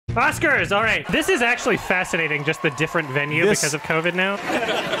Oscars, all right. This is actually fascinating, just the different venue because of COVID now.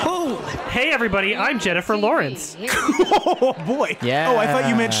 Hey, everybody, I'm Jennifer Lawrence. Oh, boy. Yeah. Oh, I thought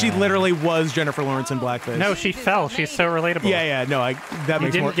you meant she literally was Jennifer Lawrence in blackface. No, she fell. She's so relatable. Yeah, no,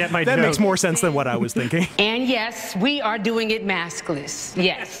 that makes more sense than what I was thinking. And yes, we are doing it maskless.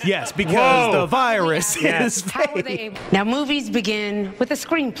 Yes. Yes, because the virus is How are they able? Now, movies begin with a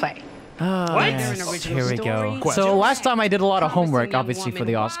screenplay. What? Yes. Here we go. So last time I did a lot of homework, obviously, for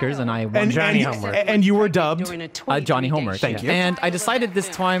the Oscars, and I won Johnny Homework. And you were dubbed Johnny Homework. Thank you. And I decided this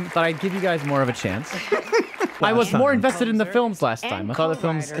time that I'd give you guys more of a chance. I was more invested in the films last time. I thought the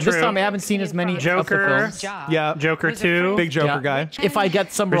films. This time I haven't seen as many Joker. of the films. Yeah. Joker 2. Big Joker guy. If I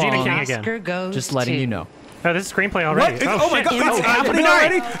get some Regina wrong, King again. just letting you know. Oh, this is screenplay already. What? Oh my shit. God! It's happening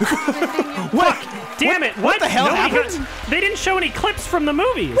already? What? Damn it! What the hell happened? They didn't show any clips from the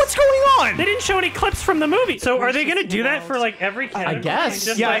movies. What's going on? They didn't show any clips from the movie. So are they gonna do that for like every category? I guess.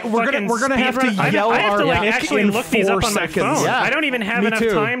 Just, Yeah, like, we're gonna have to yell I have to our like pick actually in look these 4 up on my seconds. phone. Yeah. I don't even have Me enough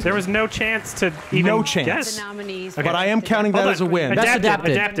too. time. There was no chance to even No chance. guess. But I am counting that Hold as a on. win. That's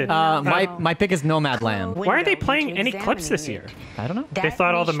Adapted. adapted. My pick is Nomadland. Why aren't they playing any clips this year? I don't know. They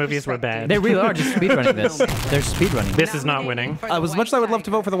thought all the movies were bad. They really are just speedrunning this. They're speedrunning. This is not winning. As much as I would love to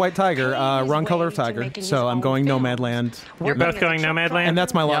vote for the White Tiger, wrong color of tiger. So I'm going Nomadland. You're both going Nomadland? And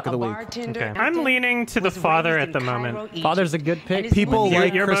that's my lock of the week. Okay. I'm leaning to the father at the moment. Father's a good pick. People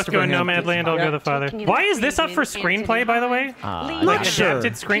like You're both Christopher going Hampton. Nomadland, I'll go the father. Why is this up for screenplay, by the way? Not sure.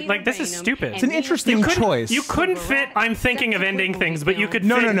 Adapted screen, like this is stupid. It's an interesting choice. You couldn't fit I'm thinking of ending things, but you could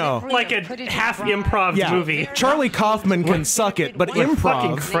No, fit no. like a half improv movie. Charlie Kaufman can suck it, but Fucking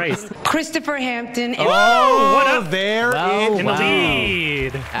improv. Christ. Christopher Hampton. Oh, what up? There Wow. it In the is.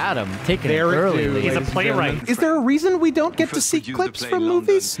 lead. Adam, taking There it it early. is. He's a ladies and playwright. gentlemen. Is there a reason we don't get to see clips from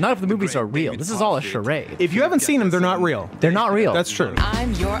movies? None of the movies are real. This is all a charade. If you haven't seen them, they're not real. They're not real. That's true.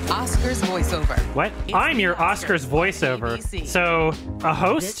 I'm your Oscars voiceover. What? I'm your Oscars voiceover. So, a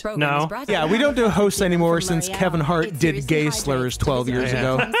host? No. Yeah, we don't do hosts anymore since Kevin Hart did gay slurs 12 years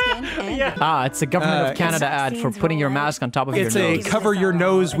ago. It's a government of Canada ad for putting your mask on top of It's your a nose. cover your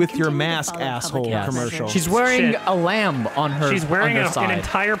nose with your mask asshole Yes. commercial. She's wearing Shit. a lamb on her She's wearing an underside.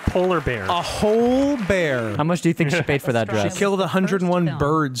 entire polar bear. a whole bear. How much do you think she paid for that She dress? killed 101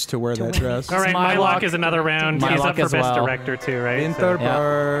 birds to wear that dress. All right, my my lock lock. is another round. My He's lock up for as best well. director too, right? So-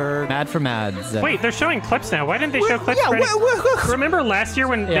 Interberg. Mad for Mads. Wait, they're showing clips now. Why didn't they show clips yeah, for any- what- Remember last year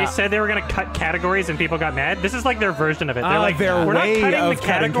when they Yeah. said they were going to cut categories and people got mad? This is like their version of it. They're like, their we're not way cutting of the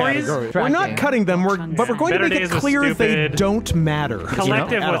categories. We're not cutting them, but we're going Better to make Days it was clear they stupid. don't matter.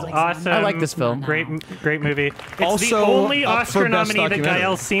 Collective at was all. awesome. I like this film. Great movie. It's the Also only up for Oscar Best nominee that Documentary.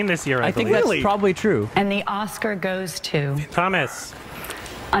 Gael's seen this year, I think believe. Really? that's probably true. And the Oscar goes to Thomas.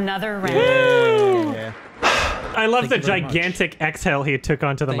 another round. Yeah. I love the gigantic exhale he took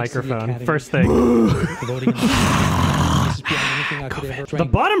onto the microphone. First thing. The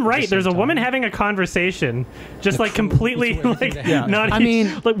bottom right, there's a woman having a conversation, just like completely, like, not. I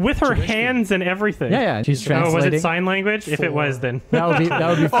mean, like with her hands and everything. Yeah, she's translating. Oh, was it sign language? If it was, then That would be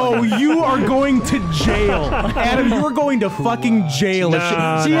funny. Oh, you are going to jail. Adam, you are going to fucking jail. No,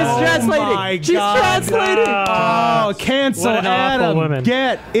 She is no. translating. Oh my She's God. translating. Oh, cancel What an awful Adam. woman.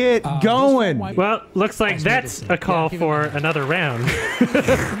 Get it going. Well, looks like that's a call for another round.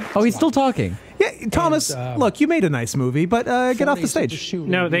 Oh, he's still talking. Yeah, Thomas, look, you made a nice movie, but get off the stage.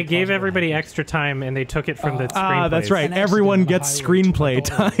 No, they gave everybody extra time and they took it from the screenplays. That's right. Everyone gets screenplay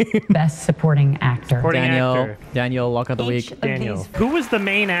time. Best supporting actor. Supporting actor. Daniel, lock of the week. Daniel. Who was the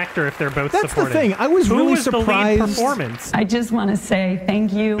main actor if they're both That's supporting? the thing. I was Who really was surprised. the lead performance? I just want to say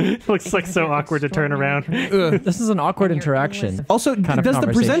thank you. Looks like so awkward to turn around. This is an awkward interaction. Also, kind of does the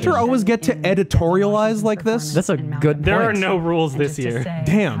presenter conversation. always get to editorialize like this? That's a good There are point. no rules this Just to year. say,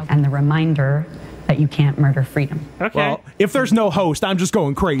 Damn. And the reminder that you can't murder freedom. Okay. Well, if there's no host, I'm just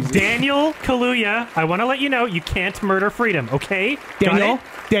going crazy. Daniel Kaluuya, I want to let you know you can't murder freedom, okay? Daniel, Got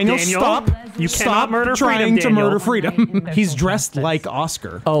it? Daniel, stop. You Stop cannot murder trying freedom, to murder Daniel. freedom. He's dressed like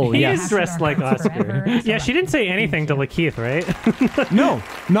Oscar. Oh, He yes. is dressed like Oscar. Yeah, she didn't say anything to Lakeith, right? No,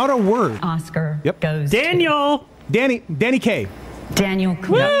 not a word. Oscar Yep. goes Daniel! Danny K. to Daniel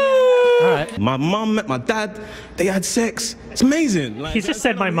Kaluuya. All right. My mom met my dad. They had sex. It's amazing. Like, He just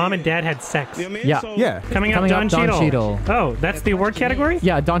said my mom and dad had sex. you know what I mean? Yeah. So- Yeah. Coming up, Don Cheadle. Oh, that's the award category?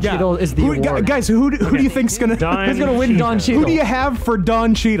 Yeah, Don Yeah. Cheadle is the award. Guys, who do you think's gonna Don Who's gonna win Don Cheadle. Who do Cheadle? you have for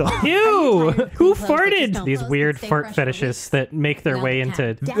Don Cheadle? Ew! Who farted? These weird fart fetishists that make their way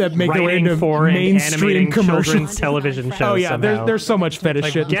into That make their way writing into for and mainstream animating commercials. children's television shows. Oh yeah, somehow. there's so much fetish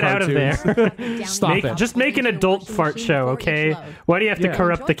Like, shit. in get out of cartoons. there. Stop it. Just make an adult fart show, okay? Why do you have to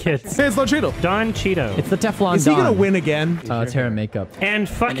corrupt the kids? it's Don Cheadle. Don Cheadle. It's the Teflon Is he Don. gonna win again? It's hair and makeup. And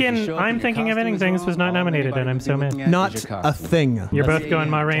fucking I'm Thinking of Ending Things was not nominated, and I'm so mad. Not a thing. You're both going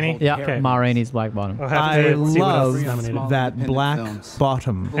Ma Rainey? Yeah, Okay. Ma Rainey's Black Bottom. We'll have I to see what else is love nominated. that black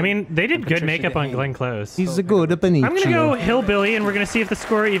bottom. I mean, they did good makeup on Glenn Close. He's a good Benicio. I'm gonna go Hillbilly, and we're gonna see if the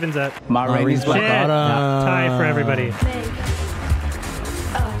score evens up. Ma Rainey's Black Shit. Bottom. Tie for everybody.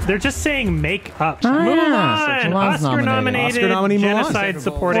 They're just saying make up. Oh, yeah. Mulan, Mulan's Oscar nominated. nominated, Oscar nominee Mulan. genocide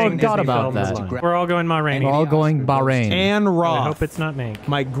supporting Forgot Disney about film. that. We're all going Ma Rainey. We're all going Bahrain. Anne I Roth. hope it's not Mank.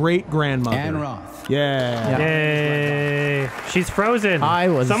 My great-grandmother. Anne Roth. Yeah. Yay! She's frozen. I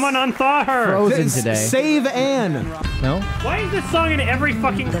was Someone unthaw her. frozen today. Save Anne. No? Why is this song in every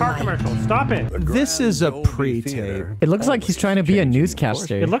fucking car commercial? Stop it. This is a pre-tape. It looks like he's trying to be a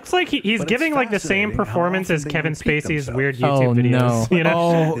newscaster. It looks like he's giving like the same performance as Kevin Spacey's weird YouTube Oh, videos. no. You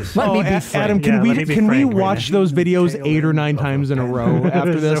know? Let me be Adam, frank. can Yeah, let me be we frank, watch Brandon. those videos 8 or 9 times in a row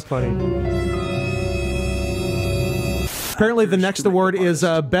after It's this? so funny. Apparently, the next award is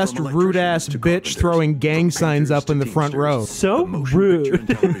best rude ass bitch throwing gang signs up in the front row. So rude.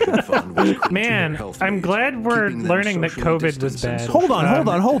 Man, I'm glad we're learning that COVID was bad. Hold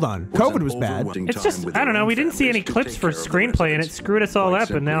on. COVID was bad. It's just, I don't know, we didn't see any clips for screenplay and it screwed us all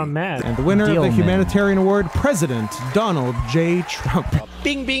up and now I'm mad. And the winner Deal, of the man. humanitarian award, President Donald J. Trump.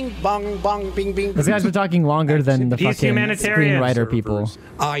 Bing, bing, bong, bong, bing, bing. These guys are talking longer than the He's fucking humanitarian. screenwriter people.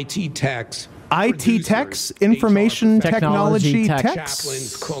 IT techs, IT techs, information Technology technology tech. techs.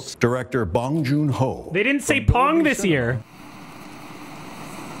 chaplains, cooks. Director Bong Joon-ho. They didn't say Pong this year.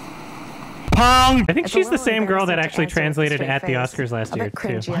 Pong! I think she's the same girl that actually translated at the Oscars last year,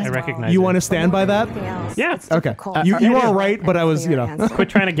 too. I recognize You her. want to stand by that? Yeah. Okay. You are right, but I was, you know. Quit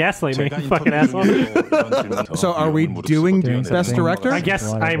trying to gaslight me, you fucking asshole. So are we doing best something. director? I guess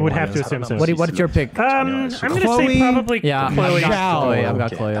I would have to assume so. What's your pick? I'm gonna Chloe- say probably Yeah, Chloe. I've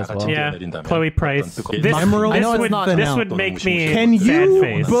got Chloe as well. Yeah, Chloe Price. This, Memorable? I know it's would, not- this would make me Can sad you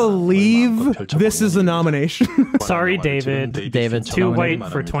face. believe this is a nomination? Sorry, David. David's Too nominated.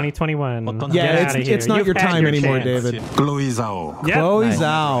 white for 2021. Yeah, Get outta here. it's not You've your had time anymore, chance. David. Chloe Zhao. Yep. Chloe Nice.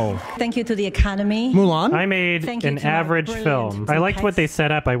 Zhao. Thank you to the Academy. Mulan? I made Thank you an to my average brilliant film. I liked what they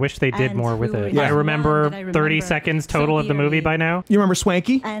set up. I wish they did and more with it. really I one remember that I 30 remember seconds total of the movie by now. You remember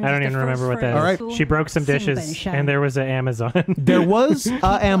Swanky? And I don't the even first remember what that phrase, is. All "Su She broke some dishes, Simpen and there was an Amazon. There was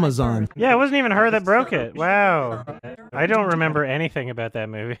Amazon. Yeah, it wasn't even her that broke it. Wow. I don't remember anything about that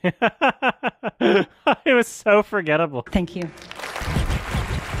movie. It was so forgettable. Thank you.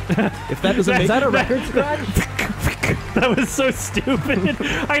 If that doesn't make a record scratch? That was so stupid.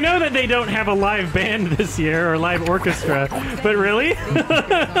 I know that they don't have a live band this year or live orchestra, but really?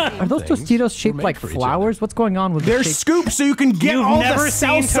 Are those Tostitos shaped like flowers? What's going on with They're the shape? scoops so you can get You've all the never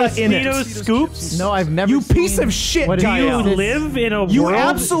seen salsa in it. Tostitos scoops? No, I've never You seen... piece of shit. What Do is You this? live in a You world,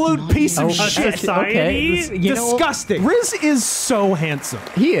 absolute piece of a shit. society. Okay, this- you know- Disgusting. Riz is so handsome.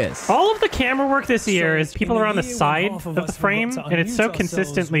 He is. All of the camera work this year is people are on the side of the frame, and it's so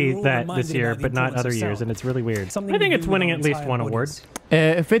consistently that this year, but not other years, and it's really weird. I think it's winning at least one award.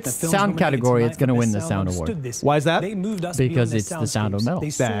 If it's sound category, it's going to win the sound award. Why is that? Because it's the sound of metal.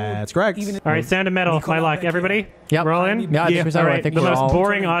 That's correct. All right, Sound of Metal, my lock. Everybody? Yep. We're all in? Yeah, I think All I right, think the we're most all...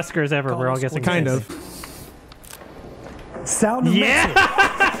 boring Oscars ever. We're all guessing. Kind the of. same.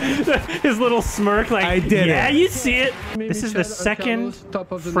 Yeah! His little smirk, like, I did yeah, it. you see it. This is the second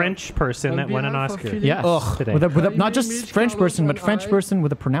French person that won an Oscar. Yeah. Today. With a, not just French person, but French person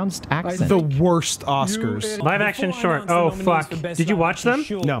with a pronounced accent. The worst Oscars. Live action short. Oh, fuck. Did you watch them?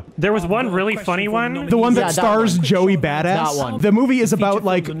 No. There was one really funny one. The one that Yeah, that stars one. Joey Badass. That one. The movie is about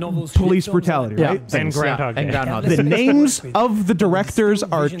like police brutality, yeah. right? And Groundhog Day. And Groundhog The Day. names of the directors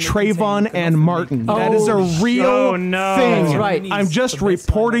are Trayvon and Martin. That is a real Oh, no. thing. That's right. I'm just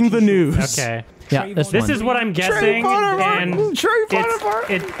reporting the news. Okay. Yeah, this This one. is what I'm guessing, and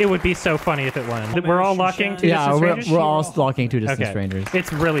Trayvon it would be so funny if it won. We're all locking Two Yeah, Distant we're, Strangers? we're all locking Two Distant Okay. Strangers.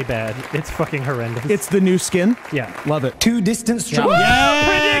 It's really bad. It's fucking horrendous. It's the new skin. yeah. Love it. Two distant strangers.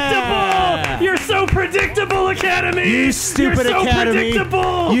 Predictable! You're so predictable, Academy! You stupid you're so Academy.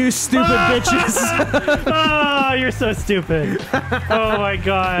 Predictable! You stupid bitches. Oh, you're so stupid. Oh my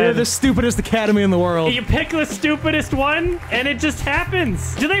god. You're the stupidest Academy in the world. You pick the stupidest one, and it just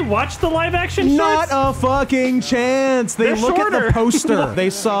happens. Do they watch the live action Not shorts? a fucking chance. They They're look at shorter. the poster. They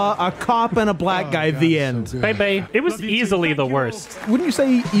saw a cop and a black guy. The end. Bye-bye. It was easily the worst. Wouldn't you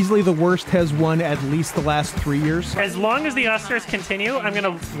say easily the worst has won at least the last 3 years? As long as the Oscars continue, I'm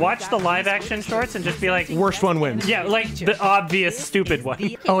gonna watch the live action shorts and just be like, Worst one wins. yeah, like the obvious stupid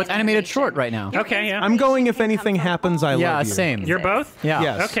one. Oh, it's animated short right now. Okay, yeah. I'm going, if anything, anything happens, I love you. Same. You're both? Yeah.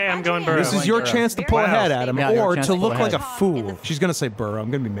 Yes. Okay, I'm going Burrow. This is your chance to pull ahead, Adam, Yeah, your or chance to to pull look like a ahead. fool. She's gonna say Burrow. I'm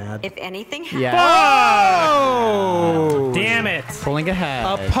gonna be mad. If anything Oh! Damn it. Pulling ahead.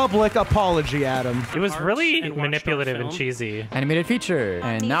 A public apology, Adam. It was really manipulative and cheesy. Animated feature.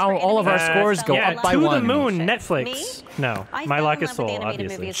 And now all of our scores go up by To one. the moon, Netflix. No, My Luck is Soul,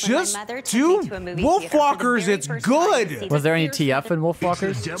 obviously. Just do Wolfwalkers. It's good. Was there any TF in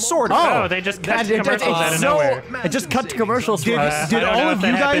Wolfwalkers? Sort of. Oh, they just cut to commercials out of nowhere. It just cut to commercials. Did I don't all know of if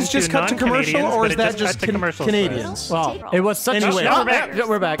you that guys happened just to cut to commercial, non-Canadians, or but is it that just just cut to commercials for Canadians? Well, it was such Anyway. a...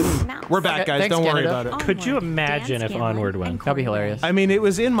 We're back. We're back, guys. Thanks, Don't worry Canada. about it. Could you imagine if Onward went? That'd be hilarious. I mean, it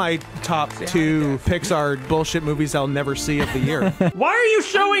was in my top 2 Pixar bullshit movies I'll never see of the year. Why are you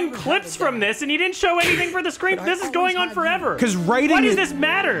showing clips from this and you didn't show anything for the screen? This is going on forever. Because writing Why does is- this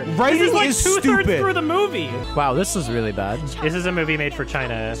matter? writing this is like is two-thirds stupid. through the movie. Wow, this is really bad. This is a movie made for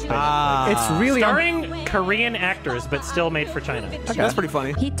China. It's really... Starring Korean actors, but still made for China. That's pretty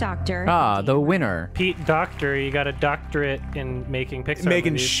funny. Pete Doctor. the winner. Pete Doctor, you got a doctorate in making Pixar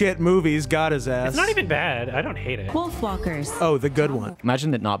Making movies. shit movies, got his ass. It's not even bad. I don't hate it. Wolfwalkers. Oh, the good one.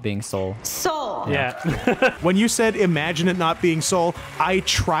 Imagine it not being Soul. Soul. Yeah. When you said imagine it not being Soul, I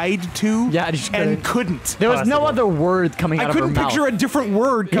tried to Yeah, I just and couldn't. There was no Possible. other word coming out I of her couldn't mouth. picture a different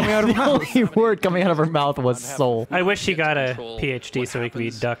word coming out of her The mouth. only word coming out of her mouth was Soul. I wish he got a PhD so he could be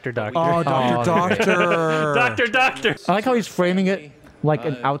Dr. Doctor. Oh, Doctor. Doctor. I like how he's framing it like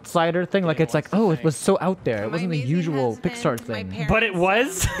an outsider thing. Like it's like, oh, it was so out there. It wasn't the usual Pixar thing. But it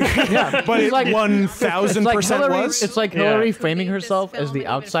was? Yeah, But it like 1000% was. It's like Hillary framing herself as the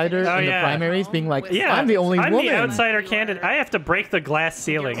outsider in the yeah. primaries, being like, Yeah. I'm the only I'm woman. the outsider candidate. I have to break the glass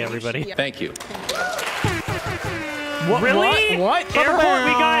ceiling, everybody. Thank you. Really? What? Air horn,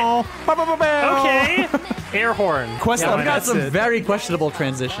 we got... Okay. Air horn. Questlove I've got That's some it. very questionable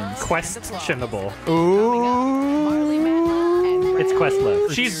transitions. Questionable. Ooh. It's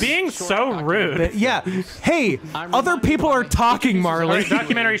Questlove. She's being so rude. Yeah. Hey, other people are talking, Marley.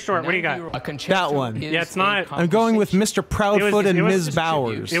 Documentary short, what do you got? That one. Yeah, it's not... I'm going with Mr. Proudfoot and it was- Ms.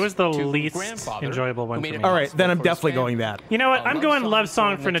 Bowers. It was the least enjoyable one for me. All right, then I'm definitely going that. You know what? I'm going love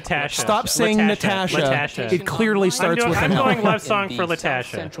song for Natasha. Stop saying Natasha. Latasha. It clearly starts with I'm an L. going love song for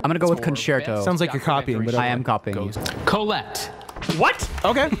Latasha. I'm gonna go with Concerto. Sounds like you're copying, but I am copying you. Colette. What?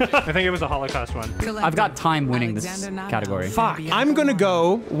 Okay. I think it was a Holocaust one. I've got Time winning this category. Fuck. I'm gonna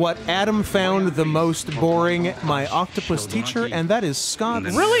go what Adam found the most boring, my octopus teacher, and that is Scott.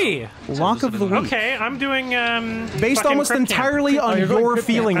 Really? Lock of the week. Okay, I'm doing Based fucking almost Crypt Camp. entirely on you're going your Crypt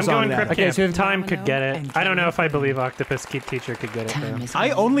Camp. feelings I'm on going that. Crypt Okay, Camp. so if- Time could get it. I don't know if I believe Octopus Teacher could get it though.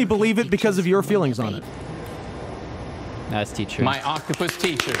 I only believe it because of your feelings on it. That's teacher. My octopus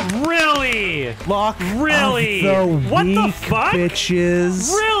teacher. Really? Lock Really? of the What the week, fuck?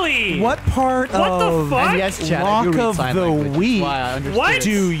 bitches. Really? What part What the of fuck? And yes, Chad, I Lock do read of sign the language, which is week why I understood What? it.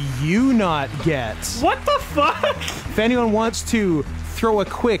 do you not get? What the fuck? If anyone wants to throw a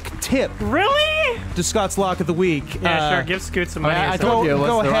quick tip Really? to Scott's Lock of the Week, Yeah, sure. Give Scoot some money. I or told something. you it was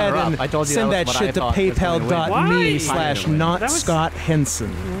go the ahead runner-up. and I told you send that that was what shit I to thought was gonna win. Why? paypal.me/not That was- Scott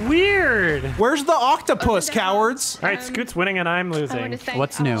Henson. Weird. Where's the octopus, cowards? All right, Scoot's winning and I'm losing.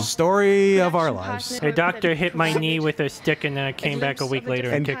 What's new? Story of our lives. A doctor hit my knee with a stick and then I came back a week later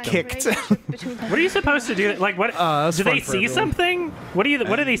and And kicked him. kicked. What are you supposed to do? Like, what? that's do fun they for see everyone. something? What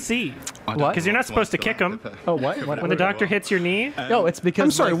do they see? What? Because you're not supposed to kick them. Oh, what? When the doctor hits your knee, No, it's because...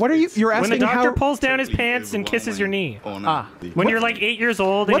 I'm sorry, what are you? You're when asking the doctor how? pulls down his pants and kisses your knee. Ah. When you're like 8 years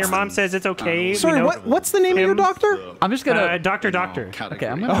old and What's your mom says it's okay. Sorry, you know, what's the name of your him- doctor? I'm just gonna... Doctor. okay,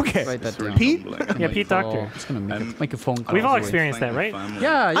 I'm gonna Okay. write that down. Pete? Yeah, Pete Doctor. I'm just gonna make a phone call. We've all experienced that, right?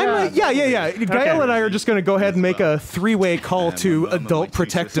 Yeah. Yeah. Gail and I are just going to go ahead and make a three-way call to Adult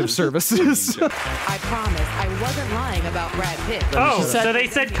Protective Services. I promise I wasn't lying about Brad Pitt. Oh, said- so they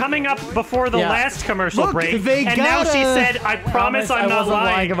said coming up before the Yeah. last commercial Look, break, they and now she gotta- said, "I promise I I'm not wasn't lying."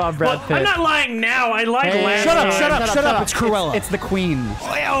 lying about Brad Well, Pitt. I'm not lying now. I lied Hey, last Shut up, time. shut up. It's Cruella. It's the Queen.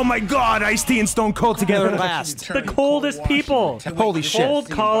 Oh my God, Ice-T and Stone Cold together at last. The coldest people. Holy shit. Cold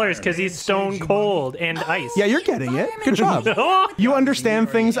callers because he's stone cold and ice. Yeah, you're getting it. Good job. You understand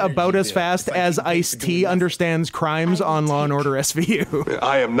things about as fast as Ice-T understands crimes on Law & Order SVU.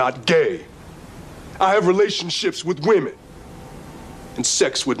 I am not gay. I have relationships with women and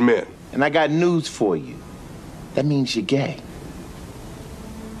sex with men. And I got news for you. That means you're gay.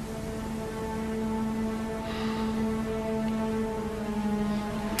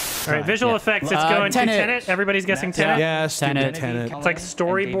 All right, visual effects. It's going Tenet. to Tenet. Everybody's guessing Tenet. Yes, Tenet. Tenet. It's like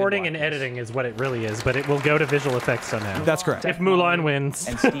storyboarding and editing is what it really is, but it will go to visual effects somehow. That's correct. If Mulan wins.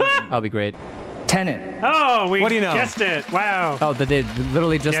 That'll be great. Tenet. Oh, we What do you know? guessed it. Wow. Oh, they did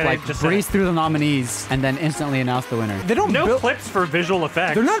literally just Yeah, they like just said breeze it. through the nominees and then instantly announce the winner. They don't No build- clips for visual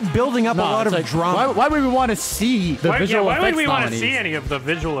effects. They're not building up a lot of it's like, drama. Why would we want to see the visual why effects would we want to nominees? see any of the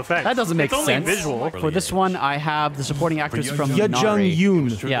visual effects? That doesn't make it's sense. Only visual. For this one, I have the supporting actress from Ye Minari.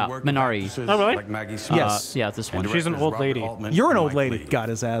 Jung-yoon. Yeah, Minari. Oh, really? Like Maggie Yes. Yeah, this one. She's an old lady. You're an old lady. Got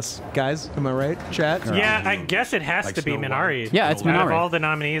his ass. Guys, am I right? Chat? Yeah, I guess it has to be Minari. Yeah, it's Out of Minari. all the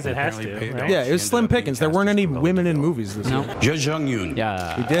nominees, it has to, right? Yeah, it was slim pickings. There weren't any women in movies this year. Ye Jung-yoon.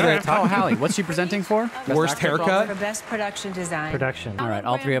 Yeah. We did it. Oh, Hallie, what's she presenting for? Best Worst actor, haircut? For best production design. Production. All right,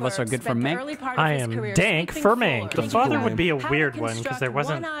 all three of us are good for Mank. I am dank for Mank. The father would be a weird one because there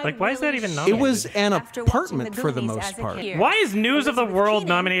wasn't like. Why is that even It nominated? was an apartment for the most part. Why is News of the World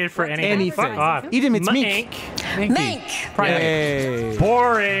nominated for anything? Anything. Fuck off. Edom, it's Mank. Mank. Hey.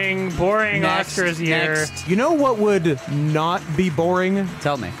 Boring Next, Oscars year. next. You know what would not be boring?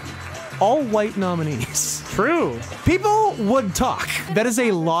 Tell me. All white nominees. True. People would talk. That is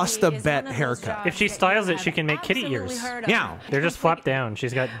a lost a bet haircut. If she styles it, she can make kitty ears. Yeah. They're just flopped down.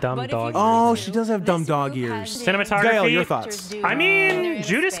 She's got dumb dog Oh, ears. she does have dumb dog ears. Cinematography. Gail, your thoughts? I mean,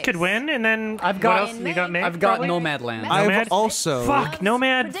 Judas could win, and then I've got- what else? You got Mank, I've got probably? Nomadland. I've Nomad? also Fuck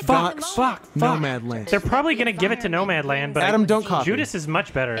Nomad. got Fuck. Nomadland. They're probably gonna give it to Nomadland, but Adam, don't copy. Judas is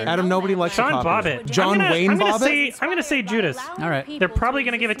much better. Adam, nobody likes to Sean copy. Bobbitt. John Wayne Bobbitt? I'm gonna say Judas. All right. They're probably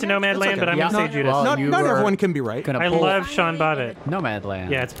gonna give it to Nomadland, but I'm Yeah. gonna say Judas. Well, Not you not were everyone can be right. Gonna I pull love Sean Bobbitt. Nomadland.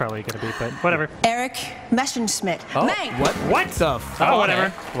 Yeah, it's probably gonna be, but whatever. Eric Messerschmidt. Oh, Mank. What? Stuff. Oh, whatever.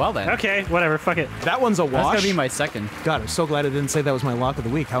 okay. Well then. Okay, whatever. Fuck it. That one's a That's wash. gonna be my second. God, I'm so glad I didn't say that was my lock of the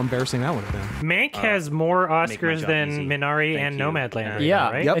week. How embarrassing that would have been. Mank has more Oscars than Minari and Nomadland. Yeah,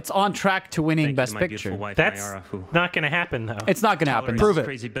 right? Yep. it's on track to winning Best Picture. That's not gonna happen though. It's not gonna happen. Prove it.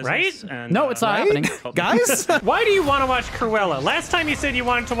 Right? No, it's not happening. Guys? Why do you want to watch Cruella? Last time you said you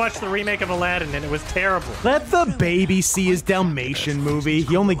wanted to watch the remake of Aladdin and it was terrible. Let the baby see his Dalmatian movie.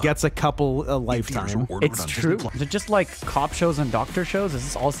 He only gets a couple a lifetime. It's true. Is it just like cop shows and doctor shows? Is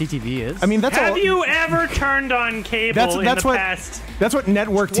this all CTV is? I mean, that's Have all. you ever turned on cable in the past That's what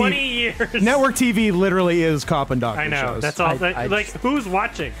network 20 TV. years? Network TV literally is cop and doctor I know. shows. That's all. I like, who's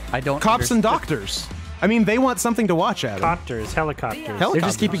watching? I don't. Cops and understand. doctors. I mean, they want something to watch at. Copters, helicopters. They're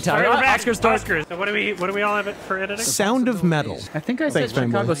just keeping All time. right, we're back. Oscars start. Oscars. So what do we all have it for editing? Sound of Metal. I think I said Thanks, Fanboy.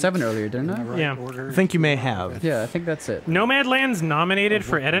 Chicago 7 earlier, didn't I? Yeah. I think you may have. Yeah, I think that's it. Nomadland's nominated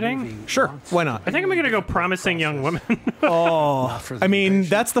for editing? Sure, why not? I think I'm gonna go Promising Young Woman. I mean,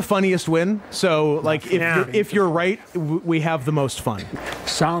 that's the funniest win. So, like, if you're right, we have the most fun.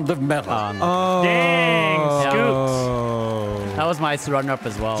 Sound of Metal. Dang, Scoops. Oh. That was my runner-up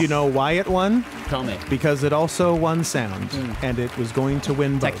as well. Do you know why it won? Tell me. Because it also won sound, and it was going to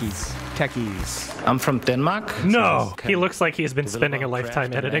win both. Techies. Techies. I'm from Denmark. No, he looks like he's been spending a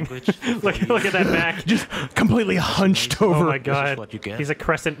lifetime editing. look at that back. Just completely hunched over. Oh my god. He's a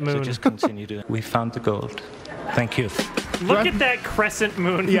crescent moon. So just continue to. We found the gold. Thank you. Look at that crescent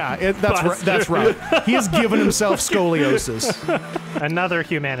moon. Yeah, that's right. He has given himself scoliosis. Another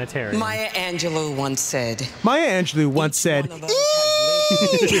humanitarian. Maya Angelou once said.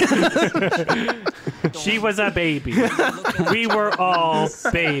 She was a baby. We were all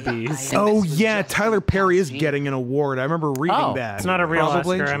babies. Oh yeah, Tyler Perry is getting an award. I remember reading that. It's not a real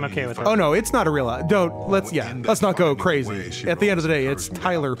Probably. Oscar. I'm okay with it. Oh no, it's not a real. Let's not go crazy. At the end of the day, it's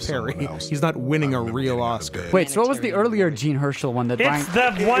Tyler Perry. He's not winning a real Oscar. Wait, so what was the earlier Gene Herschel one that It's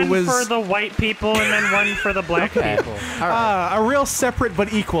Brian... the one for the white people and then one for the black people. All right. A real separate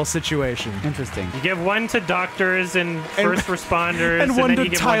but equal situation. Interesting. You give one to doctors and first responders, and one then to you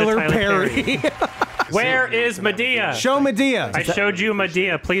give Tyler one to Tyler Perry. Where is Medea? Show Medea. I showed you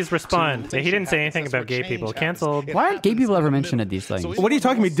Medea. Please respond. He didn't say anything about gay people. Canceled. Why aren't gay people ever mentioned at these things? What are you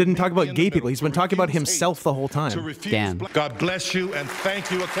talking about? He didn't talk about gay people. He's been talking about himself the whole time. Damn. God bless you and thank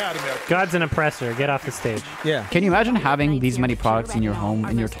you, Academy. God's an oppressor. Get off the stage. Yeah. Can you imagine having these many products in your home,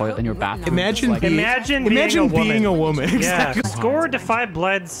 in your toilet, in your bathroom? Imagine being a woman. Exactly. Yeah. Score to 5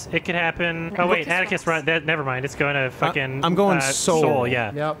 Bloods. It could happen. Oh wait, Atticus. Never mind. It's going to fucking. I'm going Soul. Soul.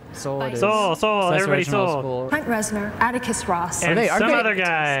 Yeah. Yep. Soul. It is. Soul. Everybody Soul. Trent Reznor, Atticus Ross. And some other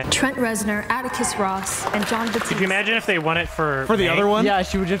guy. Trent Reznor, Atticus Ross, and John Batiste. Could you imagine if they won it for the other one? Yeah,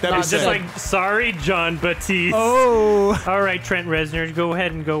 she would just. That'd be just like, sorry, John Batiste. Oh. All right, Trent Reznor, go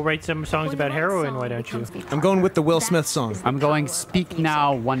ahead and go write some songs about heroin. Why don't you? I'm going with the Will Smith song. I'm going Speak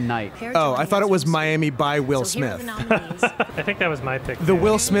Now One Night. Oh, I thought it was Miami by Will Smith. I think that was my pick. The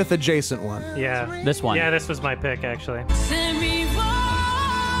Will Smith adjacent one. Yeah. This one. Yeah, this was my pick actually.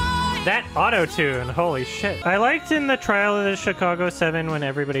 That auto-tune, holy shit. I liked in the Trial of the Chicago 7 when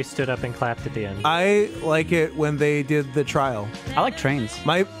everybody stood up and clapped at the end. I like it when they did the trial. I like trains.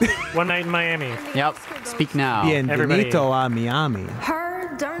 My One Night in Miami. Yep. Speak now. Bienvenido a Miami.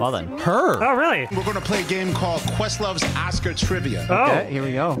 Well then. Her. Oh, really? We're going to play a game called Questlove's Oscar Trivia. Oh. Okay, here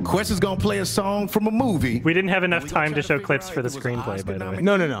we go. Quest is going to play a song from a movie. We didn't have enough time to show clips for the screenplay, by the way.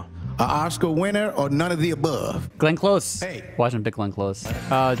 No. An Oscar winner or none of the above? Glenn Close. Hey. Watching Big Glenn Close.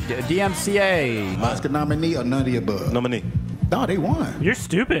 DMCA. Oscar nominee or none of the above? Nominee. No, they won. You're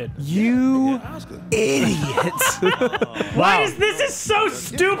stupid. You idiot. Why is this is so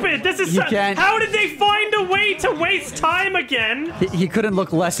stupid? This is You so, can't- how did they find a way to waste time again? He couldn't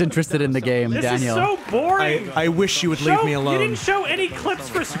look less interested in the game, This Daniel. is so boring. I wish you would leave me You alone. didn't show any clips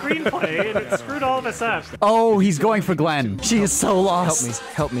for screenplay, and it screwed all of us up. Oh, he's going for Glenn. She is so lost.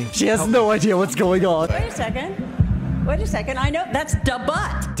 Help me. She has no idea what's going on. Wait a second. I know that's da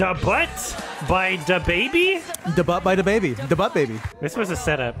butt. Da Butt by Da Baby? Da butt by da baby. Da butt baby. This was a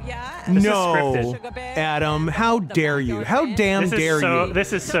setup. No, is scripted. Adam, how dare you? How damn dare you?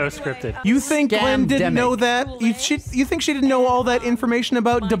 This is so scripted. You think Glenn didn't know that? You think she didn't know all that information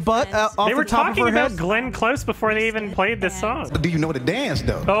about da butt off They were the top of talking her about head? Glenn Close before they even played this song. Do you know the dance,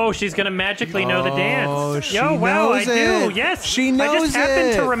 though? Oh, she's gonna magically know the dance. she Yo, wow, I knows it. do. Yes, She knows I just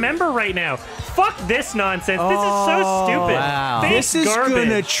happen to it. remember right now. Fuck this nonsense. This is so stupid. Wow. Fake This is garbage.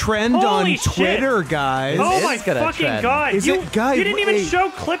 gonna trend Holy on shit. Twitter, guys. Oh It my is gonna fucking trend. god! Is you, it, guys? You didn't even wait. show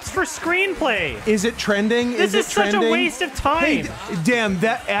clips for screenplay. Is it trending? This is it such trending? a waste of time. Hey, damn,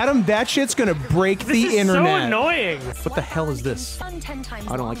 Adam, that shit's gonna break This the is internet. so annoying. What the hell is this?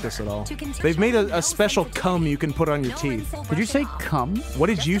 I don't like this at all. They've made a special cum you can put on your teeth. Did you say cum? What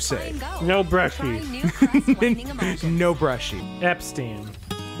did you say? No brushy. No brushy. Epstein.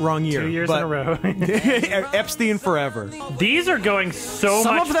 Wrong year. 2 years but in a row. Epstein forever. These are going so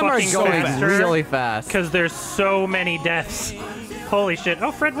Some much of them are fucking going faster really fast. because there's so many deaths. Holy shit!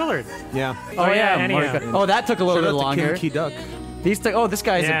 Oh, Fred Willard. Yeah. Oh, yeah, Marika. anyhow. Oh, that took a little Shout bit out to longer. Kim Ki-duk. Oh, this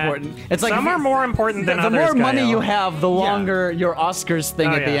guy is Yeah. important. It's like Some are more important than the others. more money Gael. you have, the longer your Oscars thing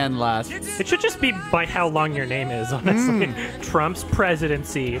Oh, at the yeah. end lasts. It should just be by how long your name is, honestly. Trump's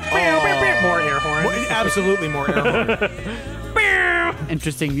presidency. More air horns. Absolutely more air horn.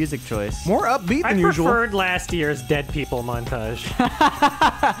 Interesting music choice. More upbeat I than usual. preferred last year's Dead People montage.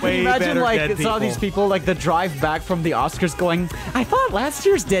 Way Imagine better like dead saw these people like the drive back from the Oscars going, I thought last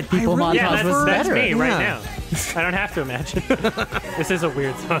year's Dead People montage Yeah, was that's better. me right now. I don't have to imagine. This is a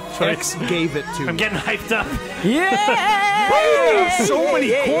weird song choice. X gave it to I'm me. getting hyped up. Yeah! So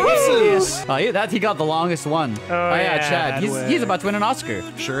many corpses. Oh, yeah, he got the longest one. Oh, yeah, yeah, Chad. He's about to win an Oscar.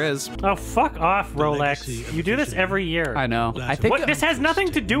 Sure is. Oh, fuck off, Rolex. You do this every year. I know. I think What? This has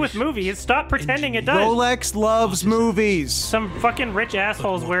nothing to do with movies. Stop pretending it does. Rolex loves movies. Some fucking rich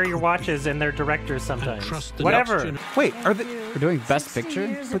assholes wear your watches and they're directors sometimes. Whatever. Wait, are they? we're doing Best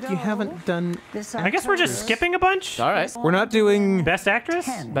Picture. But you haven't done. I guess we're just skipping a bunch. All right. We're not doing Best actress?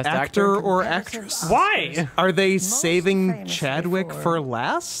 Best actor or actress. Why? Are they saving Chadwick for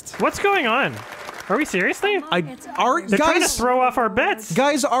last? What's going on? Are we seriously? They're They're trying to throw off our bets.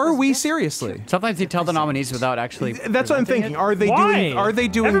 Guys, are we seriously? Sometimes you tell the nominees without actually. That's what I'm thinking. Are they Why? doing? Are they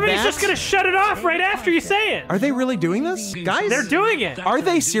doing Everybody's that? just gonna shut it off right after you say it. Are they really doing this, guys? They're doing it. Are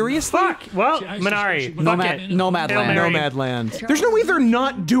they seriously? Fuck. Well, Minari. Nomadland. Hail Mary. Nomadland. There's no way they're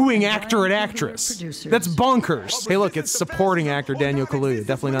not doing actor and actress. That's bonkers. Hey, look, it's supporting actor Daniel Kaluuya.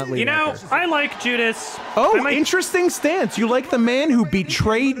 Definitely not lead You know, actor. I like Judas. Oh, interesting stance. You like the man who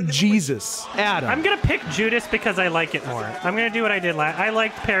betrayed Jesus, Adam. I'm gonna pick Judas because I like it more. I'm gonna do what I did last. I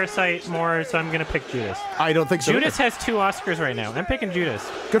liked Parasite more, so I'm gonna pick Judas. I don't think so. Judas has 2 Oscars right now. I'm picking Judas.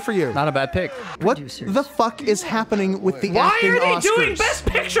 Good for you. Not a bad pick. What the fuck is happening with the Why acting are they Oscars? doing Best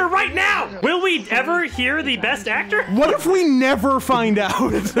Picture right now? Will we ever hear the Best Actor? What if we never find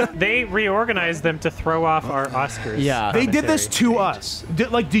out? They reorganized them to throw off our Oscars. Yeah. They did this to us.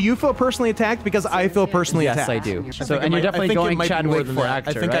 Do you feel personally attacked? Because I feel personally Yes, attacked. I do. So, think and it you're might- I definitely think it going might be more Chadwick than for that. actor,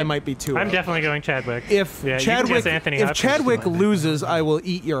 I think right? I might be too. I'm definitely going Chadwick. If yeah, Chadwick, Anthony if Hopkins. Chadwick loses, I will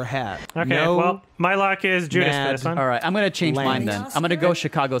eat your hat. Okay, No, well, my lock is Judas for mad. this one. All right, I'm gonna change mine Land. then. I'm gonna go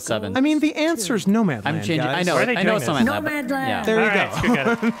Chicago 7. I mean, the answer's Nomadland. I'm changing. Guys. I know. Why are they I know doing some this? Nomadland. Yeah. There you All right, go. you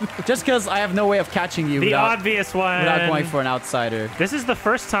got it. Just because I have no way of catching you The without, obvious one. without going for an outsider. This is the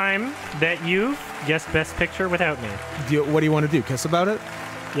first time that you've guessed Best Picture without me. What do you want to do? Kiss about it?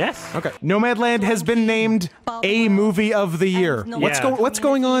 Yes. Okay. Nomadland has been named a movie of the year. Yeah. What's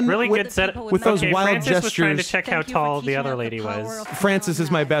going on? Really with, good setup. with those okay, wild Francis gestures. was trying to check how tall the other lady was. Francis is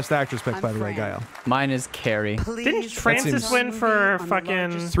my best actress pick, by the way, Gael. Mine is Carrie. Didn't Francis seems- win for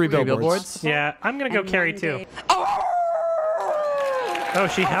fucking... Three billboards. Yeah, I'm gonna go Carrie too. Oh,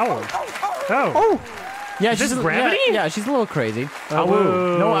 she howled. Oh. Yeah, Is this she's gravity? Yeah, she's a little crazy.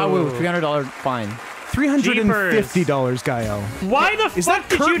 Awoo. No awoo. $300 fine. $350, Gaio. Why the Is fuck that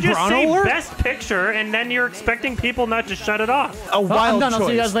did you Kurt just say Braunohler? best picture and then you're expecting people not to shut it off? A wild I'm done. choice. I'll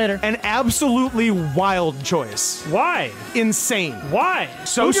see you guys later. An absolutely wild choice. Why? Insane. Why?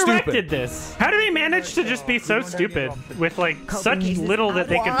 So Who stupid. directed this? How do they manage to just be so stupid with like such little that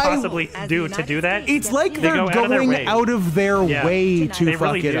they could possibly do to do that? It's like They they're go out of their going way. out of their Yeah. way to They fuck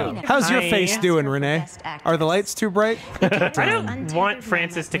really it do. up. How's your face doing, Renee? Are the lights too bright? I don't want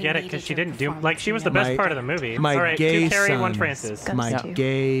Frances to get it because she didn't do like she was the best My- part of the movie. My All right, gay 2 Carrie, sons. 1 Frances. My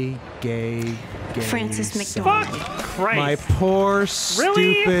gay Frances sons. McDormand. Fuck Christ. My poor,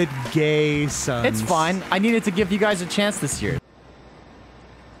 Really? stupid gay sons. It's fine. I needed to give you guys a chance this year.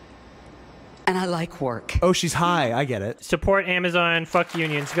 And I like work. Oh, she's high. I get it. Support Amazon. Fuck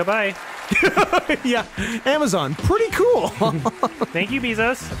unions. Goodbye. Yeah, Amazon. Pretty cool. Thank you,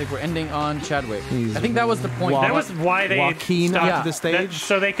 Bezos. I think we're ending on Chadwick. I think that was the point. That was why they Joaquin stopped onto the stage.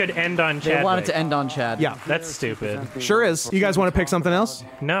 so they could end on Chadwick. They wanted to end on Chad. Yeah, That's stupid. sure is. You guys want to pick something else?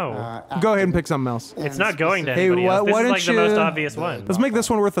 No, Go ahead and pick something else. it's not going to Hey, anybody else. This why is don't like the most you- obvious one. Let's make this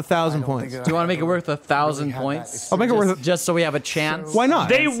one worth 1,000 points. Do you want to make it worth 1,000 points? I'll make it worth. Just so we have a chance. Why not?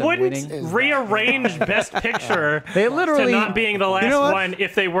 They Chance of wouldn't winning. rearrange Best Picture They literally- to not being the last know what? one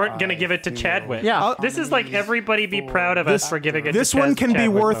if they weren't going to give it to Chadwick. Yeah. This is like everybody be proud of us for giving it This to one can be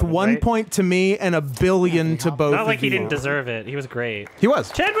Chadwick worth moment, 1 right? point to me and $1 billion to both. Not like of he you. didn't deserve it. He was great. He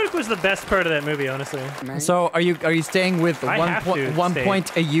was. Chadwick was the best part of that movie, honestly. So are you staying with I have to 1 stay. point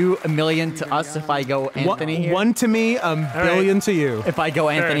to you, $1 million to us if I go Anthony here? One to me, $1 billion to you. If I go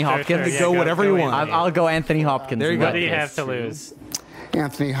Anthony sure, Hopkins? yeah, Go whatever you want. Anthony. I'll go Anthony Hopkins. There you in go. that What do you case. have to lose?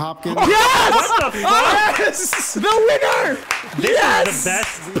 Anthony Hopkins. Yes! What the fuck? Yes! The winner! This yes! is the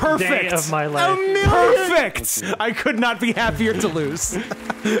best Perfect. day of my life. Perfect! I could not be happier to lose.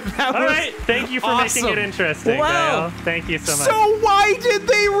 That All was right, thank you for awesome. making it interesting, Wow. Kyle. Thank you so much. So why did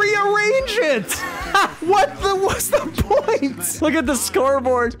they rearrange it? What's the point? Look at the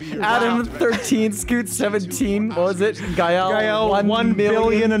scoreboard. Adam 13, Scoot 17. What was it? Gael 1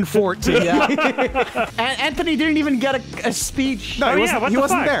 billion and 14. Yeah. And Anthony didn't even get a speech. No, Oh, he yeah, wasn't, what he the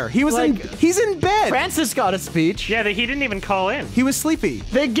wasn't fuck? there. He was he's in bed. Francis got a speech. Yeah, he didn't even call in. He was sleepy.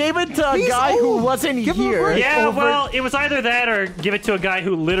 They gave it to a He's guy who old. wasn't Give him a here. break. Yeah, Over- well, it was either that or give it to a guy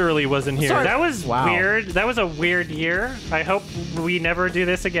who literally wasn't here. Sorry. That was Wow. weird. That was a weird year. I hope we never do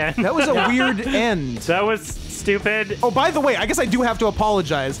this again. That was a weird end. That was stupid. Oh, by the way, I guess I do have to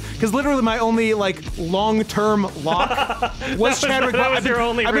apologize because literally my only long-term lock was Chadwick. that was I've been, your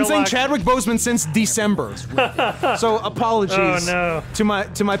only I've been real saying lock. Chadwick Boseman since December. So apologies Oh, no.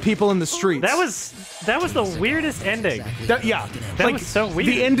 to my people in the streets. That was the weirdest ending. Yeah, That was so weird.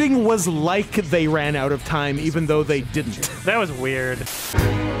 The ending was like they ran out of time, even though they didn't. That was weird.